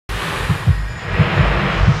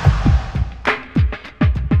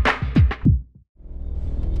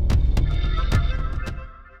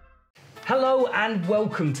Hello and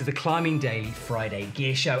welcome to the Climbing Daily Friday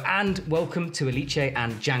Gear Show, and welcome to Alice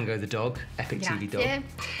and Django the dog, EpicTV dog.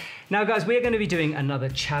 Now guys, we're going to be doing another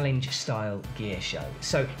challenge style gear show.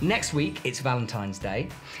 So next week it's Valentine's Day,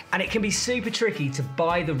 and it can be super tricky to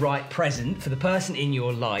buy the right present for the person in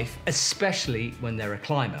your life, especially when they're a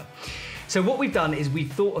climber. So what we've done is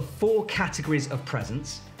we've thought of 4 categories of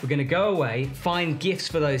presents. We're going to go away, find gifts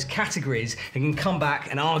for those categories, and can come back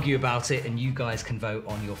and argue about it, and you guys can vote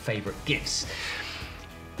on your favourite gifts.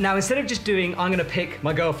 Now, instead of just doing, I'm going to pick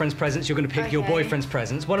my girlfriend's presents, you're going to pick your boyfriend's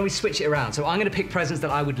presents, why don't we switch it around? So I'm going to pick presents that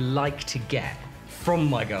I would like to get from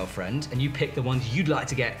my girlfriend, and you pick the ones you'd like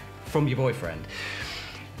to get from your boyfriend.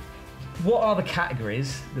 What are the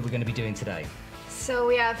categories that we're going to be doing today? So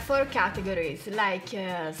we have 4 categories, like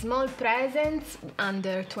small presents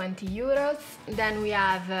under 20 euros. Then we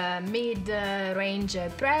have mid-range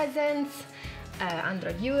presents,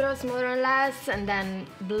 100 euros more or less, and then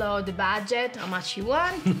below the budget, how much you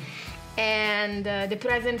want. And the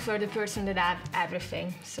present for the person that have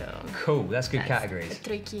everything. So cool, that's good categories. A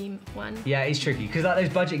tricky one. Yeah, it's tricky because like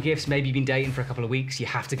those budget gifts, maybe you've been dating for a couple of weeks, you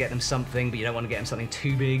have to get them something, but you don't want to get them something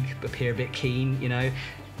too big, but appear a bit keen, you know.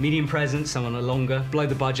 Medium presents, someone longer, below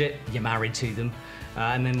the budget, you're married to them.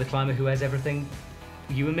 And then the climber who has everything,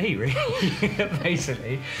 you and me, really,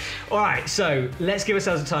 basically. All right, so let's give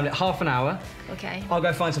ourselves a time, half an hour. Okay. I'll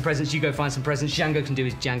go find some presents, you go find some presents. Django can do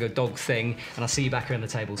his Django dog thing, and I'll see you back here on the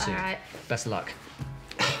table soon. All right. Best of luck.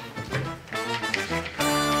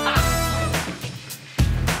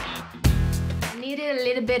 Needed a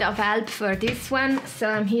little bit of help for this one, so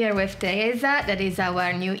I'm here with Teresa, that is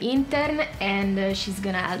our new intern, and she's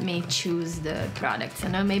gonna help me choose the products. I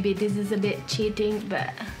know maybe this is a bit cheating, but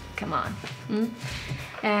come on.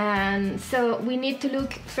 And so we need to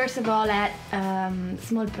look first of all at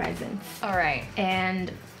small presents. All right.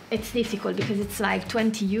 And it's difficult because it's like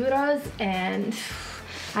 20 euros, and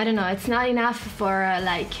I don't know, it's not enough for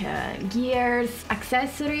gears,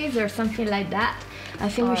 accessories or something like that. I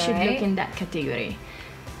think we should look in that category.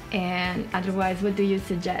 And otherwise, what do you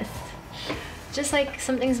suggest? Just like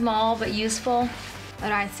something small but useful. All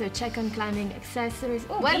right, so check on climbing accessories.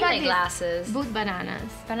 Ooh, what about glasses? Boot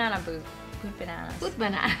bananas. Banana boot. Boot bananas. Boot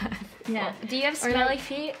bananas. Yeah. Well, do you have smelly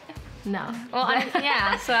feet? No. Well,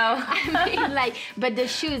 yeah, so. I mean, but the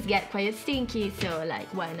shoes get quite stinky, so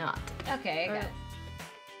why not? Okay, I got it.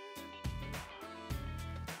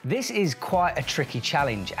 This is quite a tricky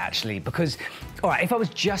challenge, actually, because, all right, if I was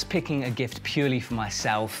just picking a gift purely for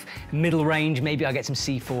myself, middle range, maybe I get some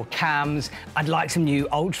C4 cams, I'd like some new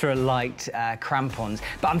ultra-light crampons,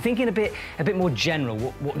 but I'm thinking a bit more general,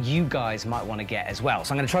 what you guys might want to get as well.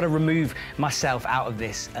 So I'm going to try to remove myself out of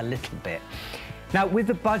this a little bit. Now, with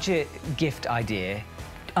the budget gift idea,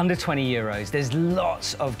 under 20 euros, there's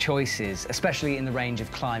lots of choices, especially in the range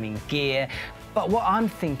of climbing gear. But what I'm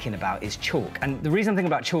thinking about is chalk. And the reason I'm thinking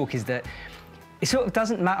about chalk is that it sort of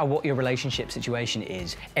doesn't matter what your relationship situation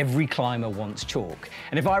is, every climber wants chalk.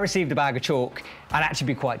 And if I received a bag of chalk, I'd actually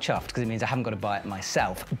be quite chuffed because it means I haven't got to buy it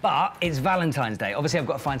myself. But it's Valentine's Day. Obviously, I've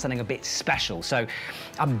got to find something a bit special. So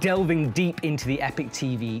I'm delving deep into the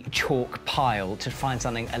EpicTV chalk pile to find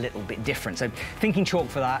something a little bit different. So thinking chalk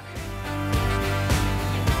for that.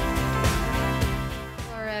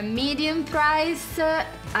 Medium price,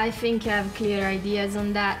 I think I have clear ideas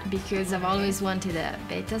on that because I've always wanted a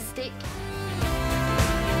beta stick.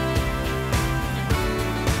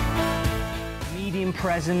 Medium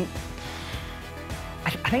present. I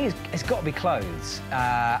think it's got to be clothes.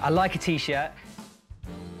 I like a t-shirt.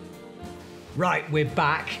 Right, we're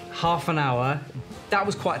back. Half an hour. That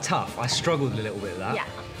was quite tough. I struggled a little bit with that. Yeah,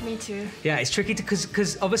 me too. Yeah, it's tricky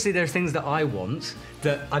because obviously there are things that I want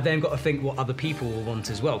that I then got to think what other people will want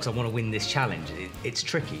as well because I want to win this challenge. It's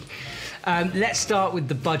tricky. Let's start with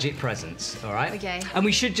the budget presents, all right? Okay. And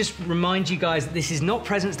we should just remind you guys that this is not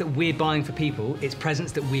presents that we're buying for people, it's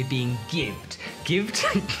presents that we're being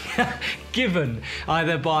given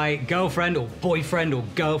either by girlfriend or boyfriend or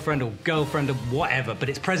girlfriend or whatever, but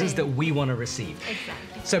it's presents that we want to receive.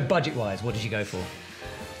 Exactly. So budget-wise, what did you go for?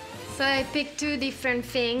 So I picked 2 different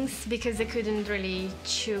things because I couldn't really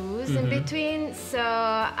choose in between. So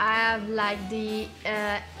I have the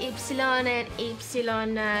Ypsilon and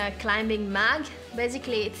Ypsilon climbing mag.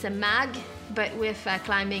 Basically, it's a mag, but with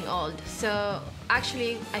climbing hold. So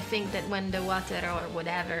actually, I think that when the water or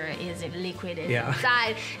whatever is in liquid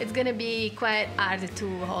inside, it's gonna be quite hard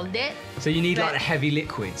to hold it. So you need like a heavy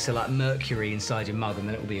liquid, so like mercury inside your mug, and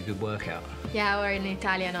then it will be a good workout. Yeah, or in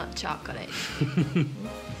Italian, hot chocolate.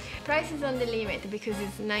 price is on the limit because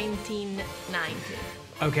it's 19.90.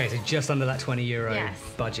 Okay, so just under that €20 Yes.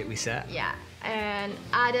 budget we set. Yeah, and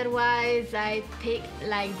otherwise I picked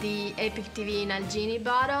like the EpicTV Nalgene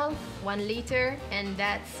bottle, 1 liter, and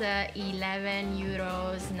that's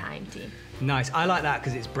 €11.90. Nice. I like that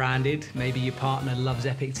because it's branded. Maybe your partner loves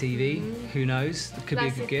EpicTV. Who knows? It could be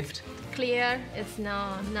a good gift. Clear. It's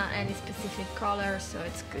not any specific color, so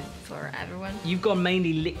it's good for everyone. You've gone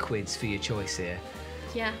mainly liquids for your choice here.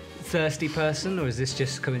 Yeah. Thirsty person, or is this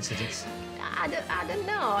just coincidence? I don't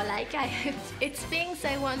know. Like it's things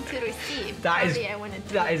I want to receive. That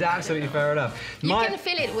is absolutely fair enough. You can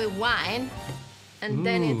fill it with wine. And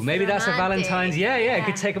then it's maybe that's a romantic. Valentine's. Yeah. You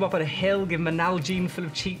could take them up on a hill, give them a Nalgene full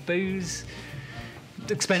of cheap booze.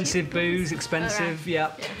 Expensive booze, expensive, Right.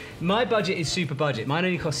 yeah. My budget is super budget. Mine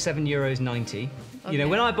only costs €7.90. You know,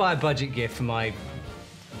 when I buy a budget gift for my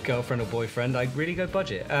girlfriend or boyfriend, I really go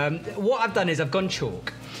budget. What I've done is I've gone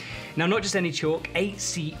chalk. Now, not just any chalk,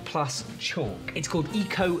 8C plus chalk. It's called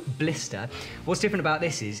Eco Blister. What's different about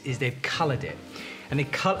this is they've coloured it. And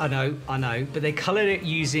I know, but they coloured it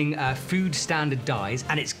using food standard dyes,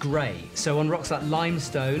 and it's grey. So on rocks like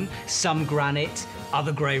limestone, some granite,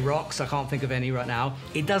 other grey rocks, I can't think of any right now,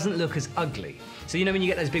 it doesn't look as ugly. So you know when you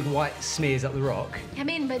get those big white smears up the rock? I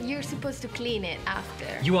mean, but you're supposed to clean it after.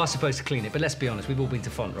 You are supposed to clean it, but let's be honest, we've all been to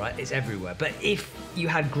Font, right? It's everywhere. But if you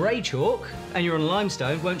had grey chalk and you're on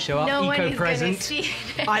limestone, won't show up, no one is eco-present. gonna see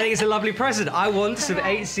it. I think it's a lovely present. I want some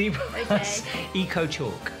 8C plus Okay. eco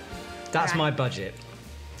chalk. That's Right. my budget.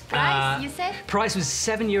 Price, you said? Price was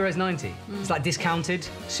 €7.90. It's like discounted,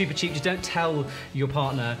 super cheap. Just don't tell your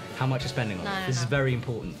partner how much you're spending on it. No, This is very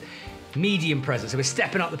important. Medium present. So we're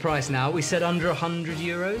stepping up the price now. We said under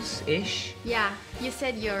 €100-ish. Yeah, you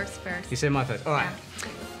said yours first. You said my first. All right.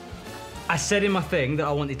 I said in my thing that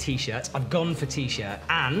I wanted t-shirts. I've gone for t-shirt,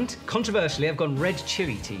 and controversially, I've gone red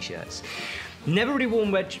chili t-shirts. Never really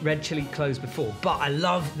worn red chili clothes before, but I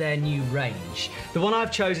love their new range. The one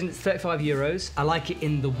I've chosen is €35. I like it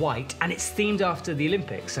in the white, and it's themed after the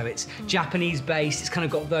Olympics. So it's Japanese based, it's kind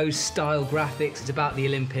of got those style graphics, it's about the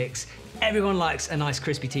Olympics. Everyone likes a nice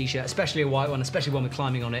crispy t-shirt, especially a white one, especially one with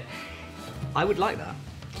climbing on it. I would like that.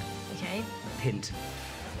 Okay. Hint.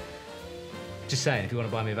 Just saying, if you want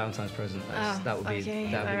to buy me a Valentine's present, that would be...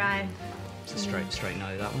 Okay, that would be alright. it's a straight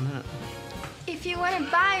no, that one, isn't it? If you want to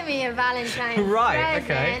buy me a Valentine's Right,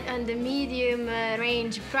 present okay. on the medium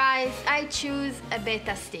range price, I choose a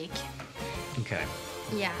beta stick. Okay.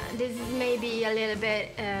 Yeah, this is maybe a little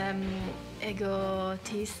bit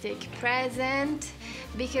egotistic present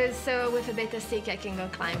because with a beta stick I can go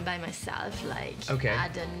climb by myself. Like, Okay. I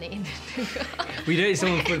don't need to go. We do it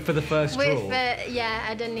someone for the first draw. Yeah,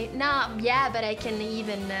 I don't need. No, yeah, but I can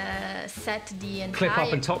even set the entire. Clip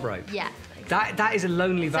up and top rope. Yeah. That is a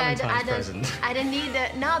lonely So Valentine's present. I don't need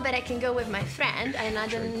but I can go with my friend and I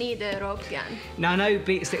don't need a rope gun. Now I know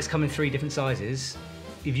beat sticks come in 3 different sizes.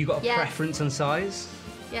 Have you got a Yes. preference on size?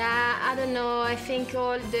 Yeah, I don't know. I think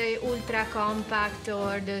all the ultra compact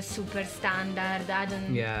or the super standard. I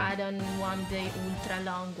don't want the ultra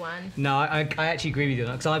long one. No, I actually agree with you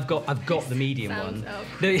on that because I've got the medium one. Sounds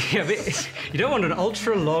awkward. No, yeah, but you don't want an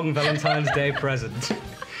ultra long Valentine's Day present.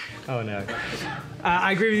 Oh no.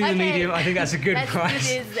 I agree with you, the medium. I think that's a good price.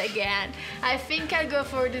 Let's do this again. I think I'll go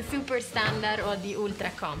for the super standard or the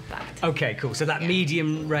ultra compact. Okay, cool. So that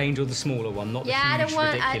medium range or the smaller one, not the I huge, don't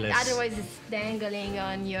want. ridiculous. Otherwise, it's dangling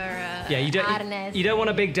on your harness. You don't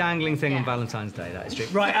want a big dangling thing on Valentine's Day. That is true.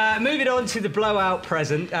 Right, moving on to the blowout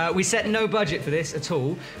present. We set no budget for this at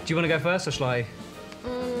all. Do you want to go first, or shall I?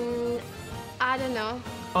 I don't know.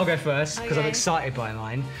 I'll go first because I'm Okay. excited by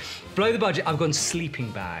mine. Below the budget, I've gone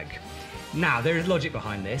sleeping bag. Now, there is logic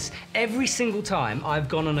behind this. Every single time I've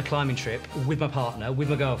gone on a climbing trip with my partner, with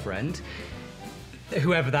my girlfriend,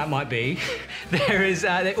 whoever that might be,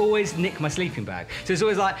 they always nick my sleeping bag. So it's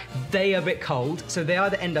always like, they are a bit cold, so they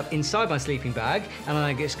either end up inside my sleeping bag and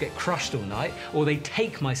I just get crushed all night, or they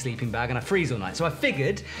take my sleeping bag and I freeze all night. So I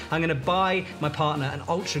figured I'm gonna buy my partner an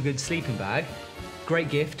ultra good sleeping bag, great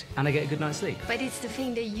gift, and I get a good night's sleep. But it's the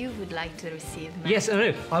thing that you would like to receive. Man. Yes, I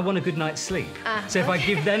know. I want a good night's sleep. So if I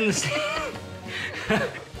give them the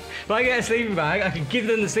if I get a sleeping bag, I can give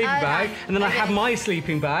them the sleeping bag, and then I have my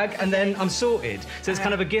sleeping bag, and then I'm sorted. So it's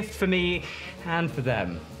kind of a gift for me and for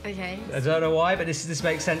them. Okay. I don't know why, but this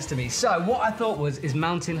makes sense to me. So what I thought is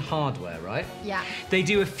Mountain Hardware, right? Yeah. They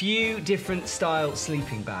do a few different style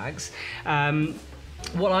sleeping bags.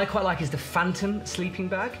 What I quite like is the Phantom sleeping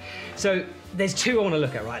bag. So there's two I want to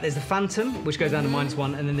look at, right? There's the Phantom, which goes down to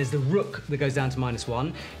 -1, and then there's the Rook that goes down to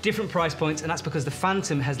 -1. Different price points, and that's because the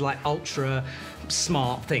Phantom has like ultra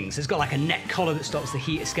smart things. It's got like a neck collar that stops the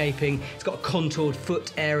heat escaping. It's got a contoured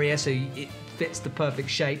foot area, so it fits the perfect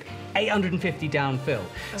shape. 850 down fill.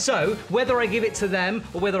 Okay. So whether I give it to them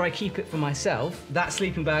or whether I keep it for myself, that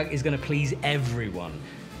sleeping bag is going to please everyone.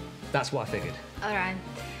 That's what I figured. All right.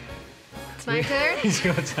 It's my turn. It's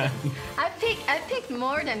your turn. I picked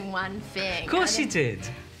more than one thing. Of course you did.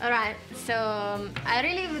 All right, so I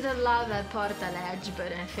really would love a portaledge,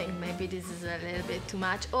 but I think maybe this is a little bit too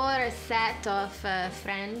much. Or a set of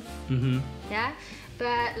friends. Yeah,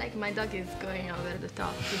 but like my dog is going over the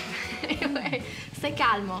top. Anyway, stai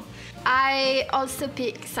calmo. I also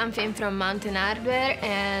picked something from Mountain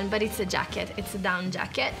Hardwear, but it's a jacket. It's a down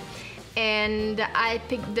jacket. And I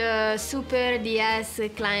picked the Super DS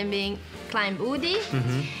Climb hoodie,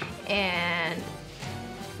 and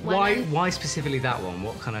why specifically that one?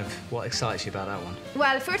 What excites you about that one?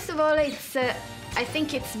 Well, first of all, I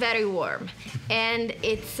think it's very warm, and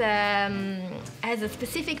it's has a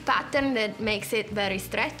specific pattern that makes it very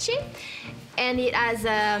stretchy, and it has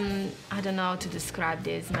I don't know how to describe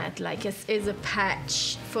this, Matt. Like it's a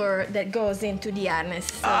patch that goes into the harness.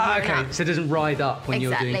 So okay, so it doesn't ride up when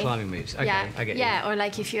you're doing climbing moves. Okay, yeah. I get you. Yeah, or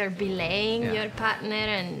like if you're belaying your partner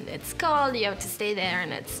and it's cold, you have to stay there,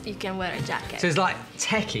 and you can wear a jacket. So it's like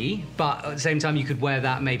techie, but at the same time you could wear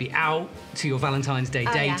that maybe out to your Valentine's Day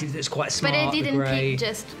date. It's quite smart. But I didn't pick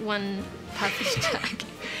just one puffy jacket.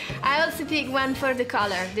 I also picked one for the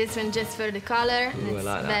color. This one just for the color. Ooh, it's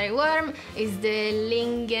like very warm. It's the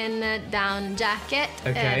Lingen down jacket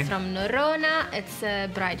from Norona. It's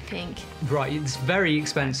bright pink. Right, it's very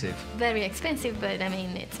expensive. Very expensive, but I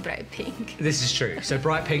mean, it's bright pink. This is true. So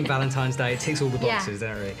bright pink, Valentine's Day, it ticks all the boxes,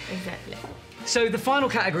 don't it? Exactly. So the final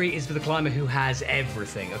category is for the climber who has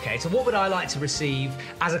everything, okay? So what would I like to receive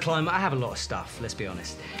as a climber? I have a lot of stuff, let's be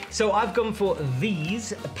honest. So I've gone for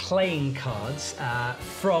these playing cards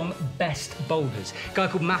from Best Boulders. A guy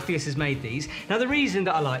called Matthias has made these. Now the reason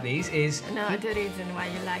that I like these is... No, the reason why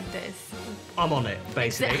you like this. I'm on it,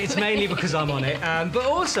 basically. Exactly. It's mainly because I'm on it. But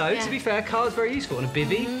also, to be fair, cards are very useful. On a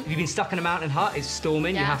bivvy, if you've been stuck in a mountain hut, it's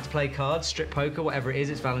storming, you have to play cards, strip poker, whatever it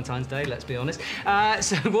is, it's Valentine's Day, let's be honest.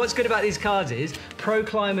 So what's good about these cards is pro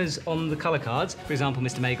climbers on the colour cards, for example,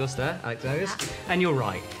 Mr. Magos there, Alex Magos, and you're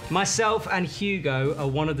right. Myself and Hugo are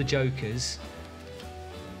one of the jokers.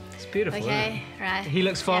 It's beautiful, isn't it? Right. He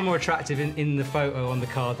looks far more attractive in the photo on the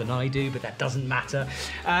card than I do, but that doesn't matter.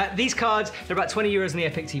 These cards, they're about 20 euros in the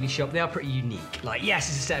EpicTV shop. They are pretty unique. Like, yes,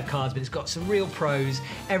 it's a set of cards, but it's got some real pros.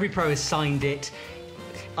 Every pro has signed it.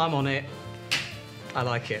 I'm on it. I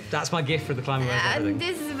like it. That's my gift for the climber.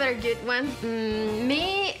 This is a very good one.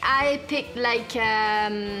 Me, I picked like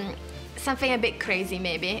something a bit crazy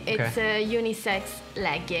maybe. It's unisex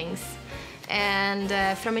leggings.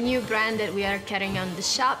 And from a new brand that we are carrying on the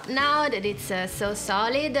shop now, that it's So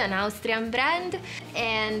Solid, an Austrian brand.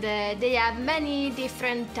 And they have many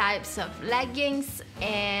different types of leggings,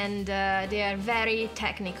 and they are very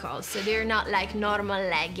technical. So they're not like normal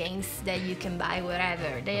leggings that you can buy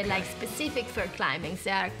wherever. They're like specific for climbing. So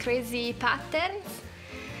they are crazy patterns.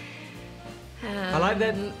 I like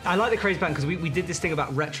the crazy pattern because we did this thing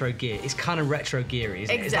about retro gear. It's kind of retro geary,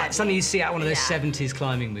 isn't it? It's like something you see out one of those 70s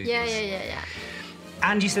climbing movies. Yeah.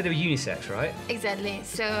 And you said they were unisex, right? Exactly.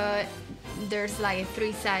 So there's like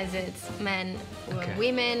 3 sizes, men or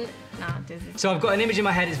women. No, so I've got an image in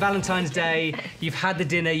my head. It's Valentine's Day. You've had the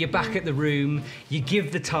dinner. You're back at the room. You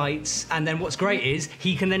give the tights, and then what's great is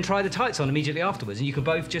he can then try the tights on immediately afterwards, and you can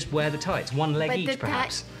both just wear the tights, one leg each,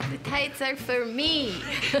 perhaps. The tights are for me.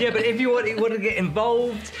 Yeah, but if you want to get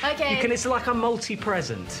involved, you can. It's like a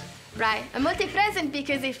multi-present. Right, a multi-present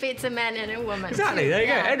because it fits a man and a woman. Exactly. There you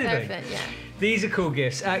go. Anything. Perfect, yeah. These are cool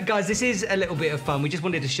gifts. Guys, this is a little bit of fun. We just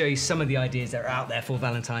wanted to show you some of the ideas that are out there for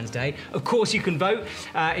Valentine's Day. Of course, you can vote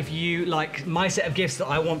if you like my set of gifts that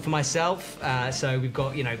I want for myself. So we've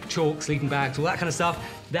got, chalk, sleeping bags, all that kind of stuff.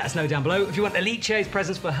 Let us know down below. If you want Alice's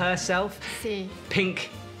presents for herself,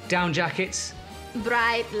 pink down jackets,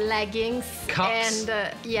 bright leggings, cups,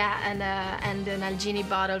 and an Algini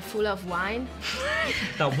bottle full of wine.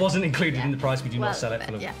 That wasn't included in the price. We do not sell it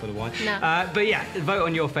full of wine. No. But yeah, vote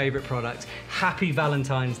on your favourite product. Happy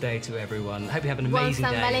Valentine's Day to everyone. Hope you have an amazing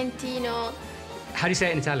day. Buon San Valentino. How do you say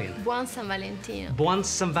it in Italian? Buon San Valentino. Buon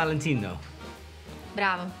San Valentino.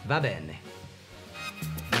 Bravo. Va bene.